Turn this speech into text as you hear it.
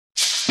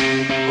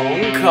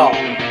Hong Kong.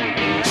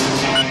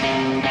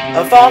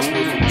 A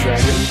fast-moving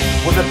dragon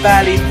with a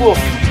valley full of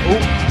people,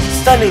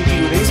 stunning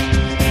buildings,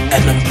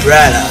 and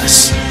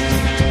umbrellas.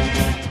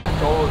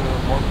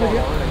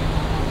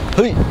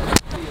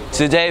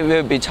 Today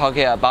we'll be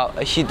talking about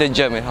a hidden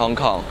gem in Hong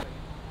Kong,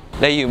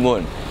 Lei Yue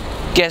Mun.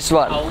 Guess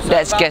what?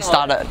 Let's get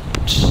started.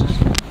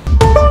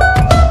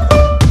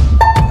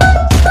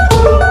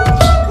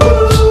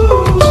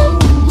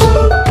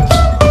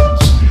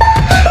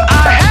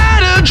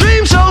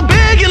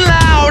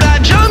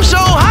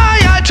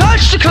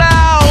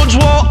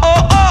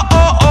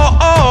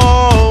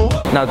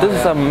 Now this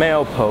is a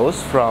mail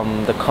post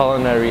from the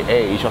culinary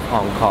age of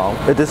Hong Kong.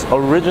 It is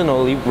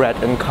originally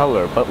red in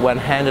color, but when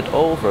handed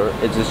over,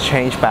 it is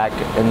changed back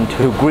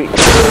into green.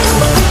 This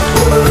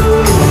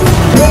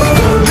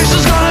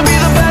is gonna be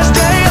the best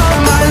day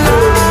of my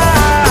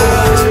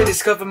life. As we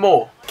discover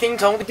more, King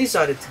Tong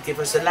decided to give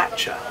us a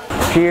lecture.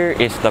 Here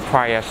is the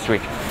Praia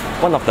Street,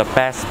 one of the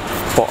best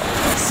for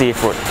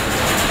seafood.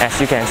 As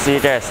you can see,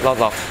 there's a lot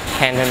of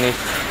Cantonese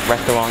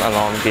restaurants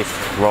along this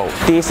road.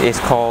 This is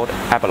called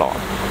abalone.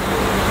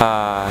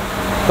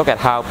 Look at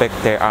how big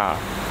they are.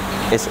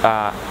 It's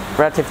a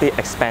relatively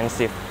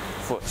expensive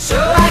food. So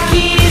I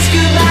kiss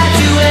goodbye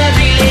to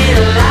every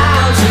little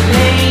ounce of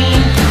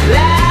pain.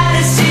 Light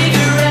a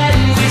cigarette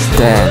and whisper.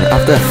 Then,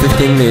 after a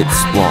 15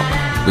 minutes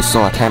walk, we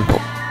saw a temple.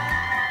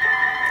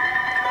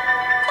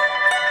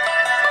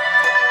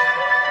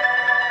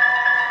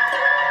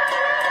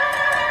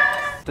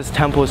 This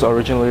temple was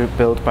originally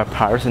built by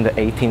pirates in the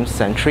 18th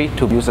century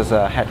to use as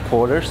a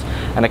headquarters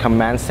and a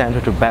command center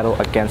to battle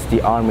against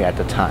the army at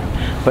the time.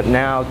 But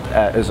now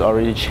it's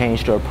already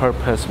changed to a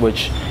purpose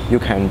which you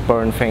can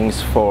burn things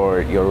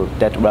for your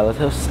dead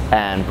relatives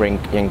and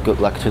bring in good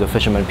luck to the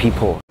fishermen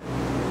people.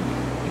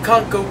 You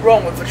can't go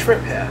wrong with a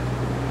trip here.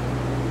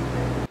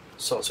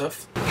 Sort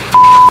of.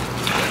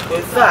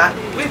 With that,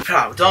 we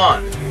ploughed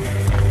on.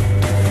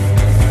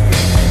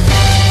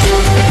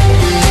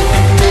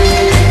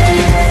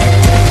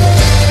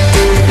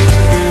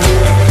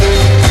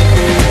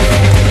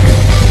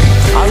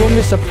 I won't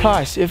be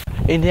surprised if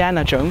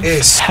Indiana Jones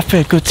is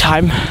having a good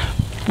time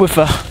with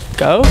a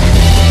girl.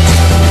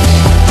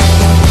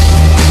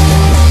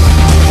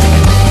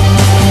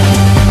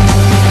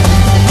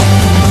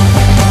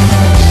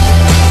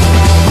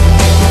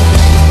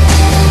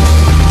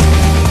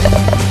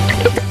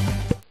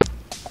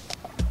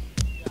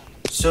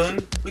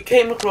 Soon, we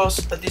came across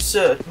a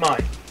desert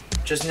mine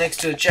just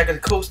next to the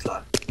jagged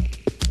coastline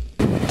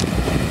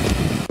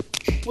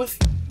with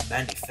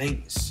many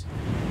things.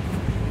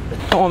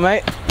 Come on,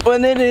 mate, we're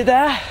nearly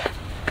there.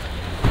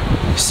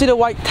 See the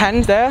white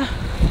tent there?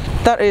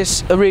 That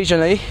is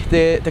originally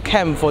the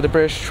camp for the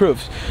British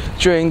troops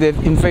during the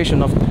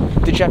invasion of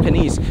the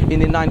Japanese in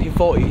the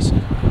 1940s.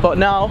 But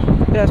now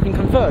it has been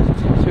converted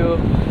to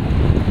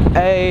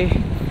a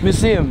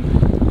museum.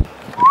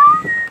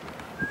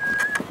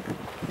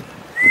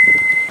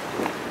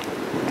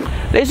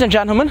 Ladies and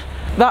gentlemen,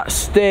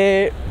 that's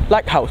the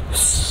lighthouse,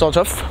 sort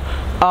of.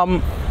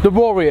 The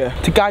warrior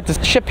to guide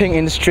the shipping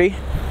industry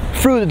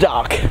through the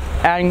dark,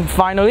 and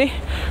finally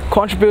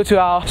contribute to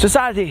our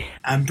society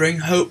and bring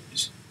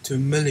hopes to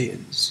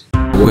millions.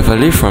 With a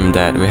leave from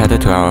that, we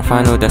headed to our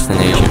final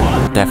destination,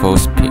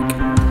 Devil's Peak.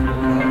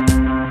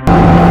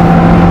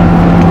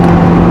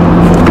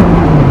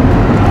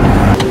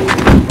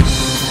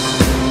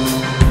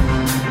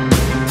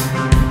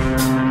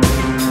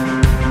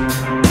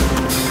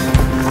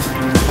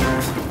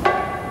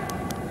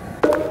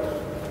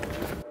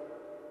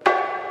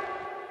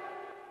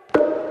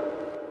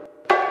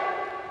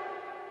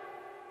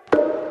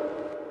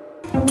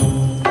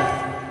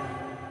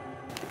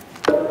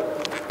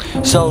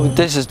 So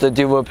this is the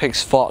Devil's Peak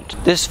Fort.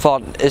 This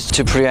fort is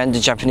to prevent the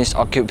Japanese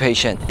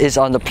occupation. It's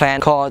on the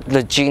plan called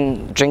the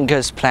Gin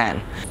Drinkers Plan.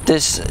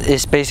 This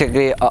is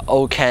basically an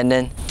old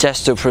cannon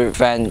just to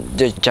prevent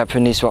the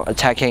Japanese from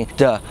attacking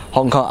the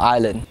Hong Kong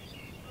island.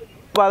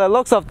 By the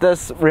looks of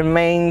this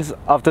remains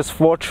of this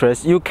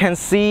fortress, you can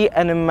see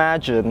and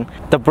imagine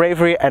the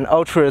bravery and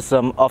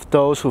altruism of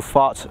those who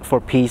fought for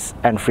peace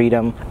and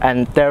freedom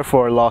and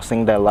therefore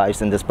losing their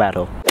lives in this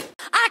battle.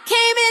 I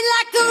came in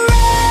like a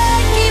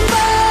wrecking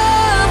ball.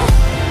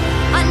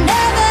 I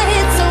never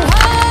hit so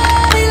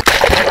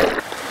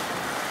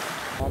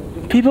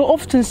hard. People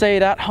often say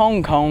that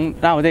Hong Kong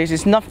nowadays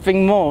is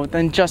nothing more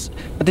than just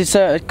a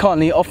deserted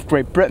colony of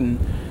Great Britain.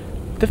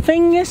 The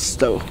thing is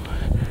though,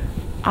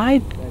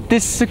 I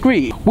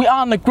disagree. We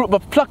are a group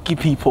of plucky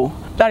people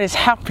that is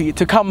happy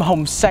to come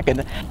home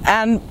second,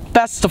 and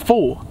best of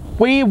all,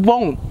 we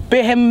won't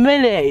be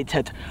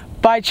humiliated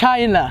by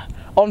China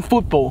on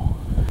football.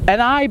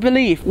 And I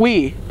believe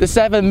we, the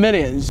 7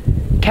 millions,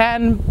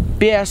 can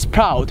be as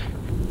proud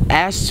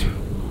as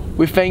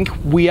we think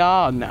we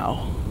are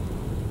now.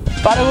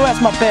 By the way,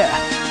 where's my beer?